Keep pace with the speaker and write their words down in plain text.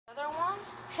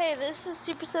Hey, this is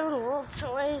Super 7 World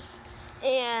Toys,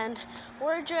 and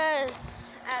we're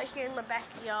just out here in the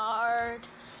backyard.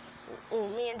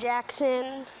 Me and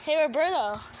Jackson. Hey,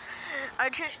 Roberto.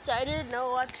 Aren't you excited?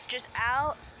 No Wipes just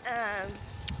out.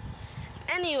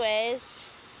 Anyways,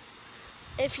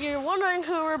 if you're wondering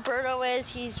who Roberto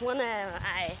is, he's one of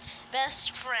my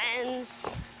best friends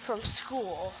from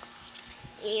school.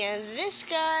 And this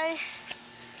guy,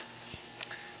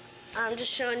 I'm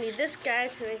just showing you this guy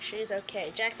to make sure he's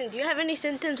okay. Jackson, do you have any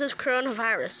symptoms of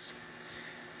coronavirus?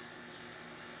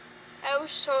 I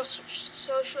wish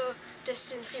social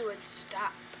distancing would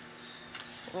stop.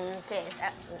 Okay,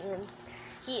 that means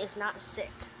he is not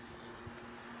sick.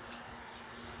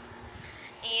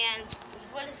 And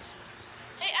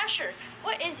hey Asher,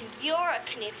 what is your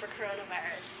opinion for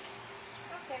coronavirus?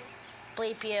 Okay.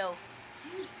 Bleep you.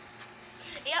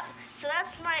 Yep, so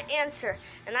that's my answer.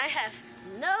 And I have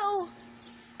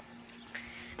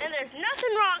and there's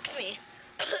nothing wrong with me.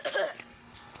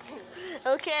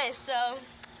 Okay, so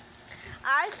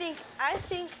I think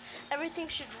everything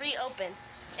should reopen.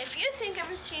 If you think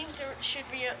everything should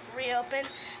reopen,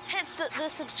 hit the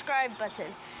subscribe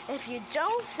button. If you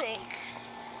don't think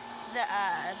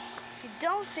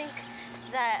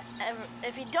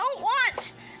if you don't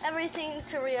want everything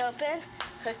to reopen,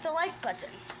 click the like button.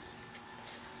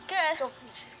 Okay. Go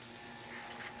finish it.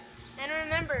 And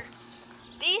remember,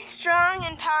 be strong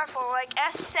and powerful like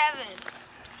S7.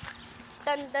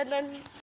 Dun dun dun.